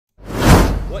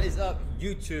What is up,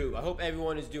 YouTube? I hope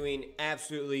everyone is doing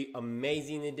absolutely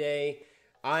amazing today.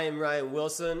 I am Ryan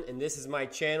Wilson, and this is my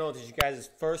channel. If this is you guys'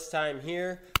 first time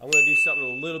here, I'm going to do something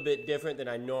a little bit different than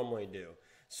I normally do.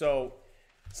 So,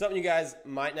 something you guys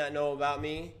might not know about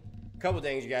me, a couple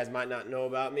things you guys might not know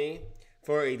about me.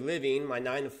 For a living, my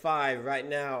 9 to 5, right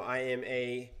now, I am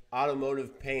a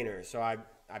automotive painter. So I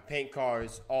paint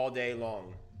cars all day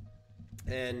long.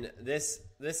 And this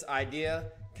idea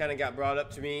kind of got brought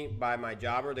up to me by my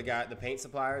jobber, the paint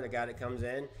supplier, the guy that comes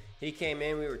in. He came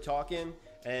in, we were talking,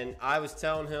 and I was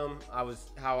telling him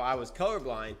how I was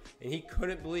colorblind, and he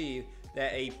couldn't believe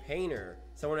that a painter,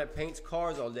 someone that paints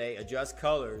cars all day, adjusts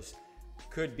colors,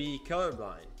 could be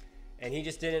colorblind. And he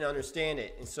just didn't understand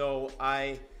it. And so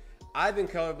I've been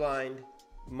colorblind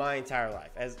my entire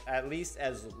life, at least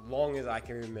as long as I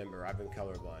can remember. I've been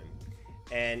colorblind.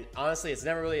 And honestly, it's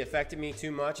never really affected me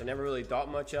too much. I never really thought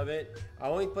much of it. The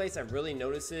only place I've really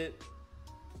noticed it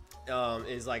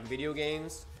is like video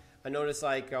games. I notice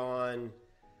like on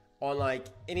like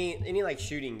any like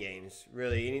shooting games,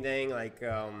 really anything like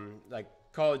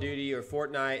Call of Duty or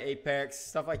Fortnite, Apex,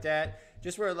 stuff like that.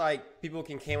 Just where like people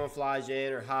can camouflage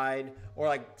in or hide, or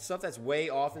like stuff that's way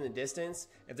off in the distance.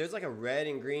 If there's like a red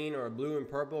and green or a blue and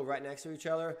purple right next to each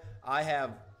other, I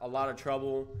have a lot of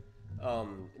trouble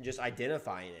just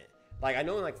identifying it. Like I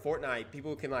know in like Fortnite,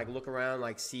 people can like look around,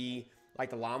 like see like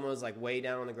the llamas like way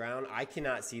down on the ground. I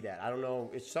cannot see that. I don't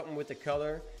know. It's something with the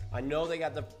color. I know they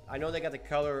got the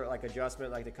color like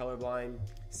adjustment, like the colorblind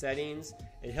settings.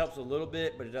 It helps a little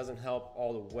bit, but it doesn't help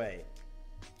all the way.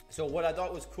 So what I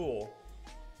thought was cool,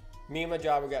 me and my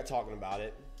jobber got talking about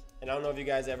it, and I don't know if you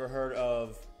guys ever heard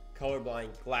of colorblind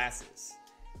glasses.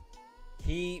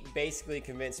 He basically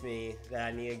convinced me that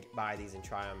I need to buy these and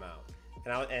try them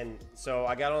out. And so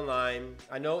I got online.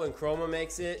 I know Enchroma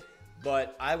makes it,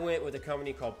 but I went with a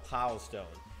company called Pilestone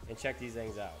and checked these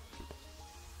things out.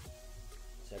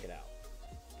 Check it out.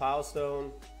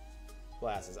 Pilestone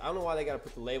glasses. I don't know why they got to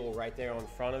put the label right there on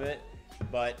front of it,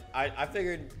 but I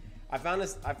figured I found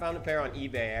a pair on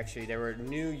eBay actually. They were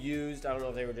new, used. I don't know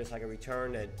if they were just like a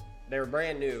return that. They were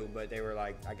brand new, but they were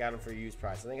like, I got them for a used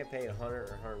price. I think I paid $100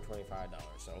 or $125.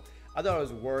 So I thought it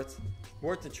was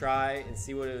worth to try and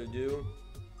see what it would do.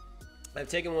 I've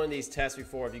taken one of these tests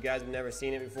before. If you guys have never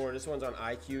seen it before, this one's on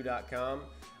IQ.com.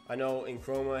 I know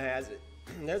Enchroma has it.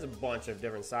 There's a bunch of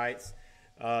different sites.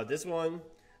 This one,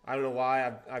 I don't know why.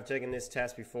 I've taken this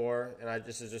test before, and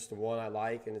this is just the one I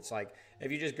like. And it's like, if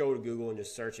you just go to Google and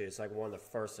just search it, it's like one of the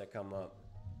first that come up.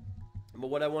 But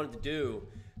what I wanted to do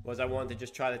was I wanted to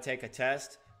just try to take a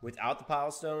test without the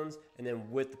Pilestones and then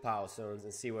with the Pilestones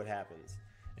and see what happens,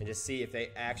 and just see if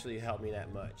they actually help me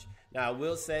that much. Now I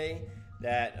will say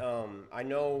that I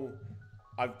know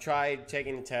I've tried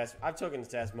taking the test. I've taken the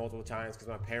test multiple times because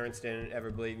my parents didn't ever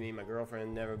believe me. My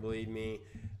girlfriend never believed me.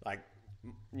 Like,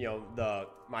 you know,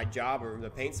 my jobber,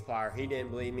 the paint supplier, he didn't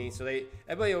believe me. So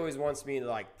everybody always wants me to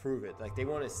like prove it. Like they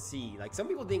want to see. Like some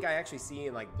people think I actually see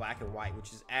in like black and white,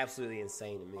 which is absolutely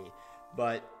insane to me.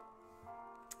 But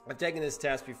I've taken this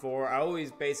test before. I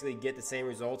always basically get the same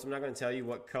results. I'm not going to tell you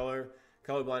what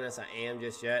colorblindness I am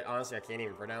just yet. Honestly, I can't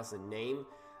even pronounce the name.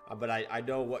 But I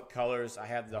know what colors I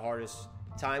have the hardest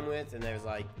time with, and there's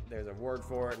a word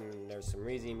for it, and there's some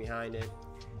reasoning behind it.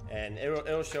 And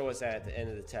it'll show us that at the end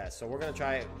of the test. So we're going to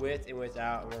try it with and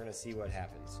without, and we're going to see what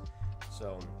happens.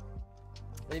 So,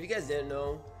 and if you guys didn't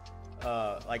know,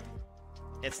 like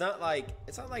it's not like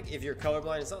if you're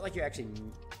colorblind, it's not like you're actually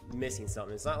missing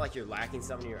something. It's not like you're lacking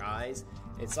something in your eyes.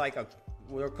 It's like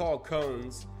they're called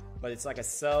cones, but it's like a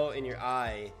cell in your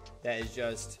eye that is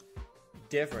just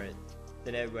different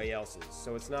than everybody else's.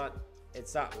 So it's not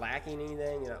lacking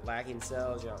anything. You're not lacking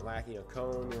cells. You're not lacking a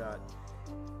cone.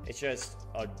 It's just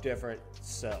a different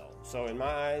cell. So in my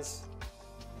eyes,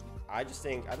 I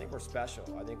think we're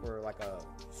special. I think we're like a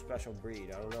special breed.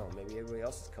 I don't know. Maybe everybody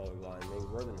else is colorblind. Maybe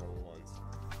we're the normal ones.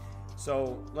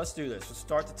 So let's do this. Let's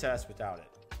start the test without it.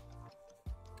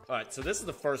 All right, so this is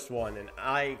the first one, and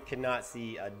I cannot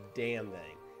see a damn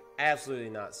thing. Absolutely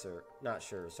not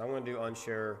sure. So I'm going to do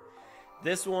unsure.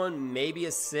 This one may be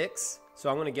a 6, so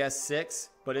I'm going to guess 6,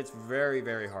 but it's very,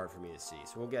 very hard for me to see.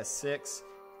 So we'll guess 6.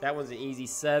 That one's an easy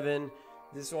 7.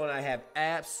 This one I have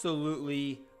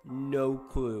absolutely no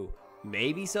clue.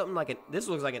 Maybe something like this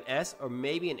looks like an S, or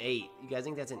maybe an 8. You guys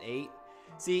think that's an 8?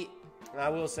 See, I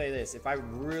will say this. If I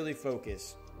really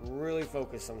focus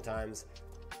sometimes,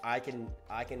 I can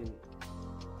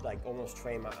like almost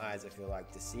train my eyes, I feel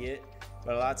like, to see it.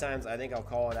 But a lot of times I think I'll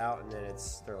call it out, and then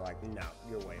they're like, no,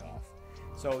 you're way off.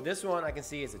 So this one I can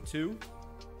see is a 2.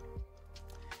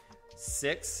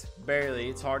 6, barely.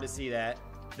 It's hard to see that.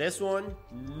 This one,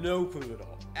 no clue at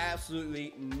all.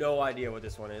 Absolutely no idea what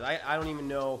this one is. I don't even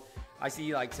know. I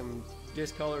see like some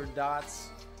discolored dots.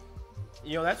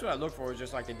 You know, that's what I look for, is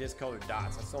just like the discolored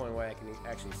dots. That's the only way I can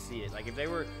actually see it. Like if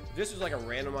this was like a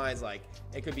randomized, like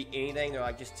it could be anything. They're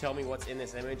like, just tell me what's in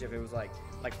this image. If it was like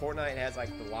Fortnite has like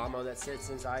the llama that sits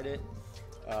inside it.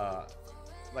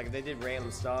 Like if they did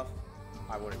random stuff,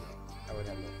 I wouldn't know. I would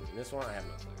have no clue. This one, I have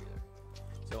no clue either.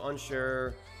 So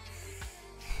unsure.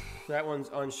 That one's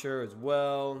unsure as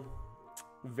well.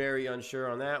 Very unsure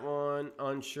on that one.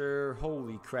 Unsure.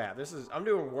 Holy crap. I'm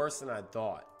doing worse than I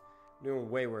thought.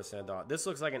 Doing way worse than I thought. This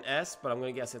looks like an S, but I'm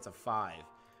going to guess it's a 5.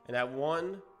 And that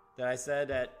one that I said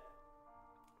that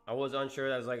I was unsure,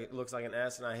 that was like, it looks like an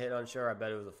S, and I hit unsure, I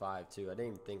bet it was a 5 too. I didn't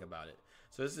even think about it.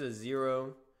 So this is a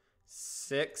 0,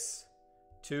 6,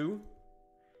 2,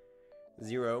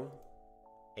 0,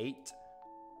 8,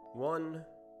 1,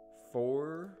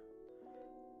 4,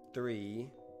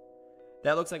 3.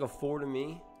 That looks like a 4 to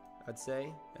me, I'd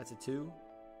say. That's a 2.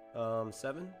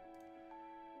 7.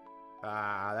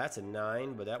 That's a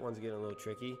 9, but that one's getting a little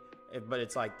tricky. But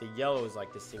it's like the yellow is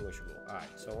like distinguishable. Alright,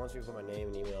 so once we put my name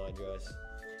and email address,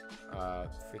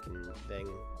 freaking thing,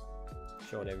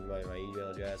 showing everybody my email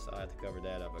address, I'll have to cover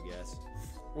that up, I guess.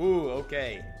 Ooh,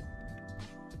 okay.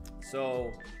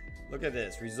 So, look at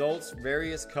this. Results,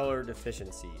 various color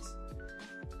deficiencies.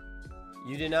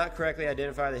 You did not correctly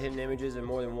identify the hidden images in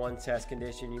more than one test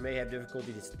condition. You may have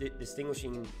difficulty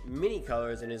distinguishing many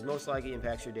colors, and is most likely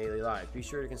impacts your daily life. Be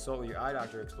sure to consult with your eye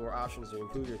doctor to explore options to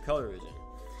improve your color vision.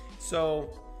 So,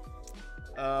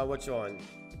 what's on?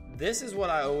 This is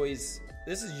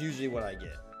usually what I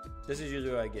get.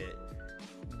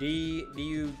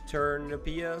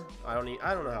 Deuteranopia. I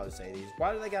don't know how to say these.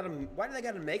 Why do they gotta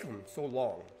make them so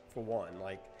long? For one,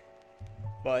 like.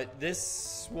 But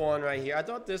this one right here, I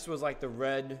thought this was like the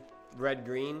red,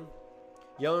 green.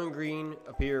 Yellow and green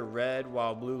appear red,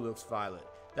 while blue looks violet.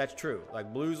 That's true.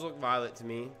 Like blues look violet to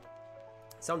me.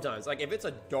 Sometimes, like if it's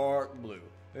a dark blue,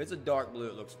 it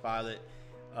looks violet.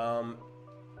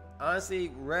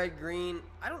 Honestly, red, green,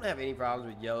 I don't have any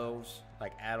problems with yellows,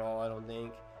 like at all, I don't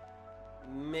think.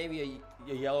 Maybe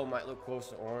a yellow might look close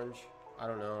to orange. I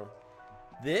don't know.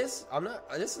 This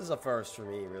is a first for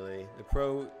me, really. The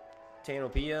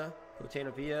Protanopia,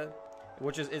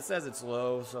 which is, it says it's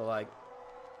low, so like,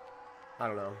 I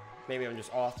don't know. Maybe I'm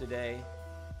just off today,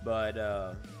 but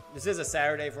this is a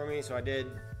Saturday for me, so I did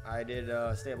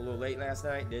stay up a little late last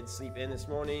night. Did sleep in this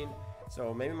morning,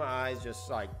 so maybe my eyes just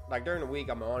like during the week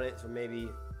I'm on it, so maybe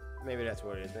that's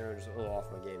what it is. Maybe I'm just a little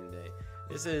off my game today.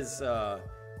 This is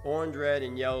orange, red,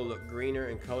 and yellow look greener,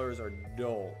 and colors are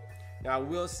dull. Now I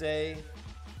will say,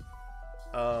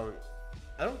 I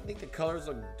don't think the colors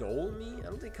look dull to me.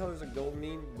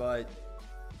 But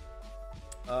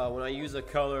when I use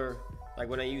color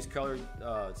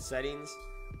settings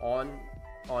on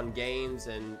games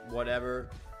and whatever,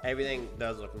 everything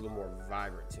does look a little more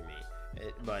vibrant to me.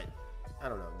 But I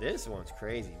don't know. This one's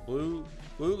crazy. Blue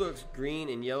looks green,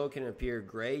 and yellow can appear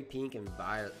gray, pink, and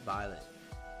violet.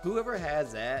 Whoever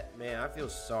has that, man, I feel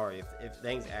sorry if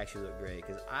things actually look gray,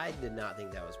 because I did not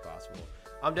think that was possible.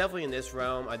 I'm definitely in this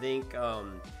realm. I think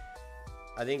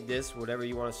this, whatever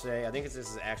you want to say, I think this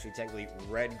is actually technically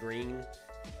red-green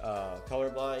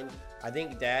colorblind. I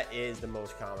think that is the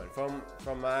most common. From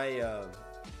my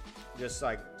just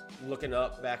like looking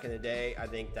up back in the day, I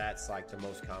think that's like the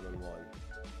most common one.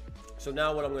 So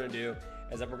now what I'm going to do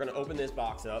is that we're going to open this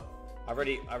box up. I've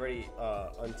already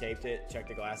untaped it, checked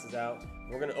the glasses out.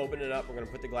 We're going to open it up, we're going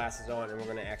to put the glasses on, and we're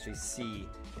going to actually see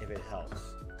if it helps.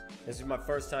 This is my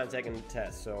first time taking the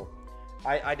test, so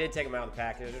I did take them out of the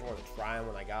package. I just wanted to try them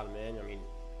when I got them in. I mean,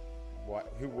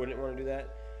 who wouldn't want to do that?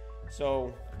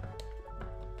 So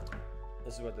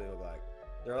this is what they look like.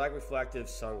 They're like reflective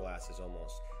sunglasses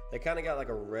almost. They kind of got like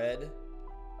a red.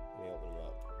 Let me open them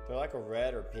up. They're like a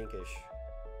red or pinkish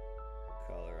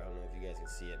color. I don't know if you guys can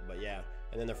see it, but yeah.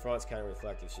 And then the front's kind of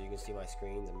reflective, so you can see my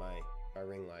screens and my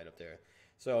ring light up there.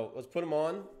 So let's put them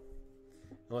on, and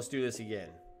let's do this again.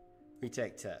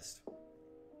 Retake test. All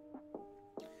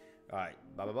right,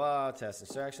 blah, blah, blah, test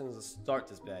instructions. Let's start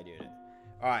this bad unit.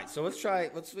 All right, so let's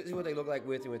see what they look like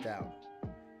with and without.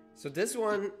 So this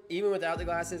one, even without the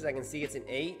glasses, I can see it's an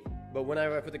 8, but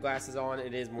whenever I put the glasses on,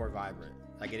 it is more vibrant.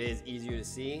 Like, it is easier to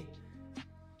see.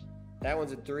 That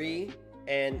one's a 3,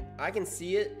 and I can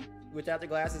see it without the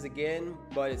glasses again,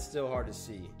 but it's still hard to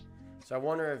see. So I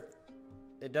wonder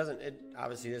if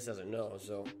obviously this doesn't know.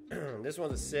 So this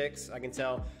one's a 6, I can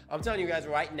tell. I'm telling you guys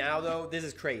right now though, this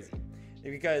is crazy.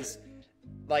 Because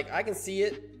like I can see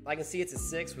it's a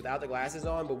 6 without the glasses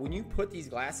on, but when you put these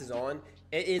glasses on,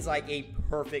 it is like a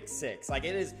perfect 6. Like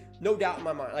it is no doubt in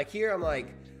my mind. Like here, I'm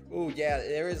like, oh yeah,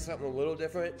 there is something a little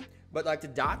different. But like the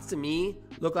dots to me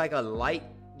look like a light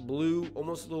blue,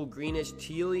 almost a little greenish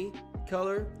tealy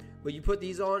color. But you put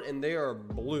these on and they are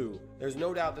blue. There's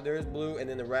no doubt that there is blue, and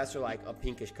then the rest are like a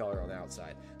pinkish color on the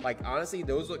outside. Like honestly,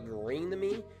 those look green to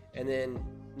me, and then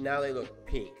now they look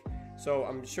pink. So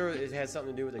I'm sure it has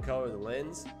something to do with the color of the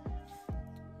lens,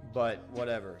 but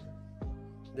whatever.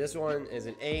 This one is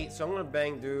an 8, so I'm gonna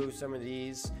bang through some of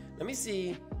these. Let me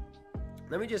see.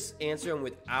 Let me just answer them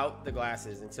without the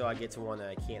glasses until I get to one that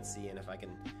I can't see, and if I can,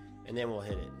 and then we'll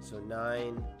hit it. So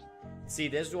 9. See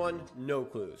this one, no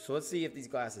clue. So let's see if these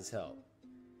glasses help.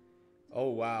 Oh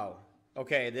wow.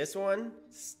 Okay, this one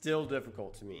still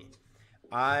difficult to me.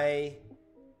 I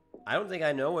don't think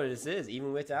I know what this is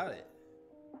even without it.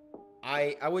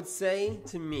 I would say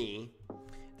to me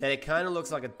that it kind of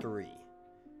looks like a 3.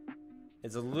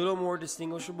 It's a little more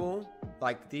distinguishable.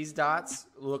 Like these dots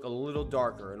look a little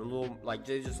darker and a little like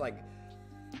they're just like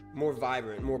more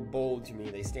vibrant, more bold to me.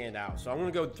 They stand out. So I'm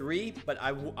gonna go 3, but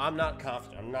I'm not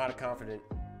confident. I'm not confident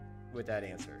with that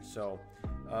answer. So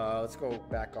let's go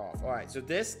back off. All right. So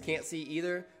this can't see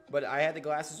either, but I had the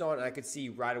glasses on and I could see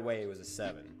right away it was a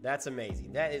 7. That's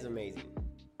amazing. That is amazing.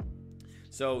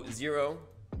 So 0,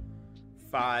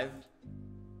 5,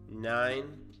 9,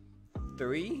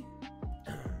 3,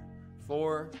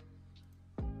 4.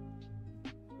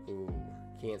 Ooh,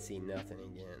 can't see nothing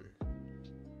again.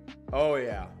 Oh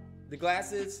yeah, the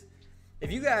glasses.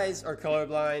 If you guys are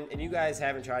colorblind and you guys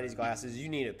haven't tried these glasses, you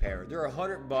need a pair. They're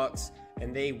 $100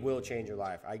 and they will change your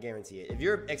life. I guarantee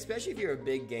it. Especially if you're a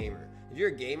big gamer, if you're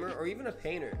a gamer or even a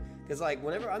painter, because like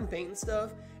whenever I'm painting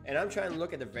stuff and I'm trying to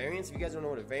look at the variance, if you guys don't know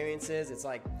what a variance is, it's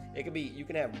like it could be you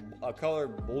can have a color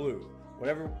blue,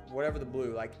 whatever the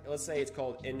blue. Like let's say it's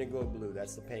called indigo blue.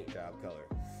 That's the paint job color,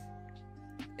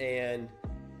 and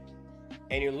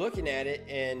you're looking at it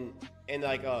and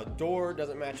like a door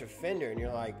doesn't match a fender, and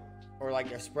you're like, or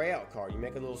like a spray out card,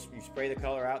 you spray the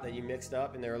color out that you mixed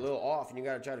up and they're a little off, and you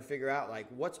got to try to figure out like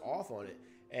what's off on it,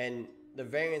 and the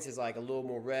variance is like a little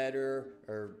more redder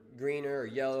or greener or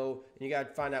yellow, and you got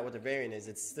to find out what the variant is.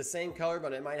 It's the same color,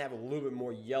 but it might have a little bit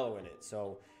more yellow in it.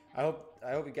 So I hope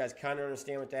you guys kind of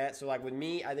understand with that. So like with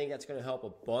me, I think that's going to help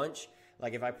a bunch.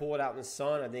 Like if I pull it out in the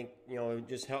sun, I think, it would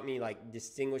just help me like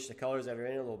distinguish the colors that are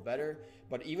in it a little better.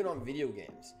 But even on video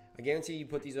games, I guarantee you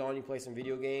put these on, you play some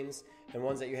video games, and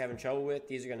ones that you're having trouble with,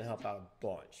 these are going to help out a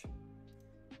bunch.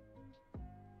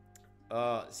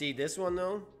 See this one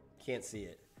though? Can't see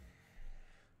it.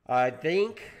 I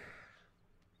think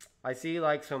I see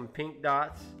like some pink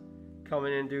dots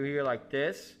coming in through here like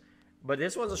this. But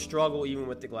this one's a struggle even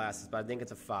with the glasses, but I think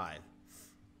it's a 5.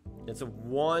 It's a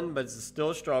 1, but it's still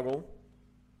a struggle.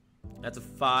 That's a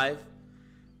 5,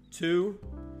 2,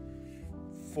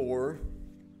 4.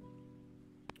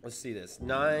 Let's see this.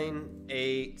 9,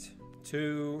 8,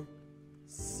 2,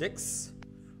 6.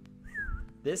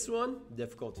 This one,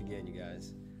 difficult again, you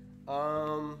guys.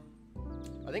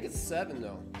 I think it's a 7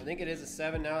 though. I think it is a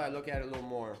 7 now that I look at it a little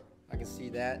more. I can see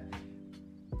that.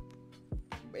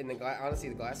 And honestly,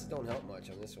 the glasses don't help much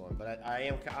on this one, but I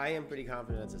am pretty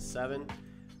confident it's a 7.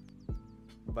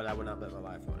 But I would not bet my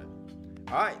life on it.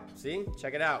 All right, see,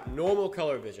 check it out. Normal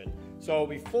color vision. So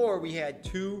before we had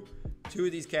two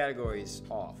of these categories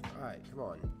off. All right, come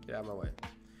on, get out of my way.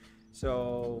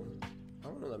 So I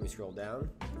don't know. Let me scroll down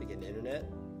to get the internet.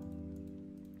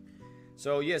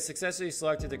 So you have successfully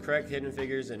selected the correct hidden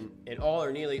figures in all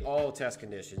or nearly all test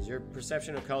conditions. Your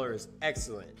perception of color is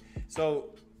excellent.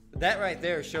 So that right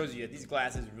there shows you that these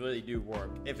glasses really do work.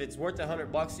 If it's worth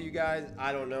 $100 to you guys,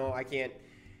 I don't know. I can't,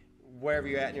 wherever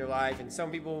you're at in your life. And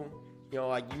some people,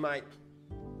 like you might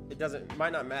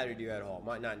not matter to you at all.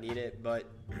 Might not need it, but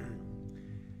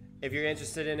if you're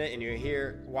interested in it and you're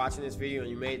here watching this video and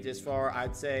you made it this far,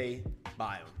 I'd say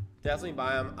buy them. Definitely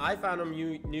buy them. I found them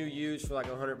new used for like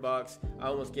 $100. I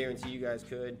almost guarantee you guys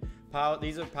could.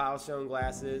 These are Pilestone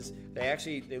glasses.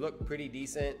 They look pretty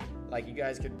decent. Like you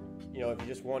guys could, if you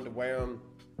just wanted to wear them,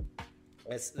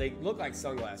 they look like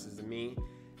sunglasses to me.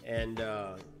 And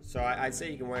so I'd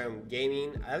say you can wear them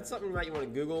gaming. That's something you might want to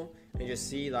Google and just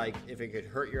see like if it could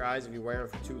hurt your eyes if you wear them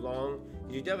for too long.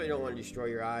 You definitely don't want to destroy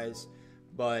your eyes,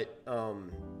 but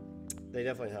they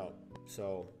definitely help.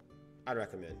 So I'd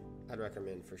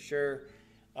recommend for sure.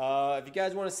 If you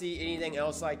guys want to see anything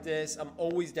else like this, I'm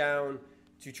always down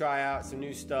to try out some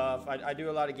new stuff. I do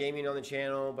a lot of gaming on the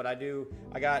channel, but I do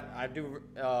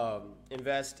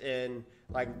invest in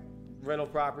like rental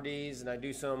properties, and I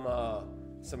do some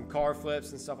car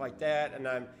flips and stuff like that. And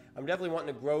I'm definitely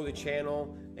wanting to grow the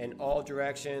channel in all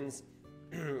directions.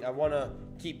 I want to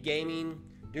keep gaming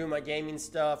doing my gaming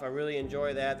stuff. I really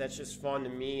enjoy that. That's just fun to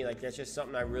me. Like, that's just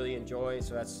something I really enjoy.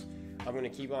 So I'm going to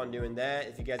keep on doing that.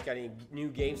 If you guys got any new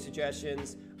game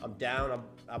suggestions, I'm down.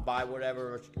 I'll buy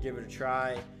whatever, give it a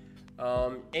try.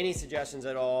 Any suggestions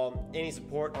at all, any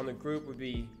support on the group would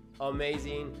be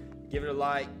amazing. Give it a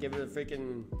like, give me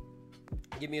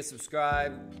a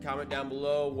subscribe, comment down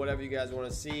below, whatever you guys want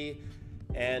to see.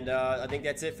 And I think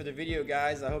that's it for the video,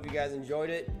 guys. I hope you guys enjoyed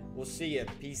it. We'll see you.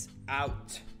 Peace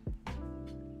out.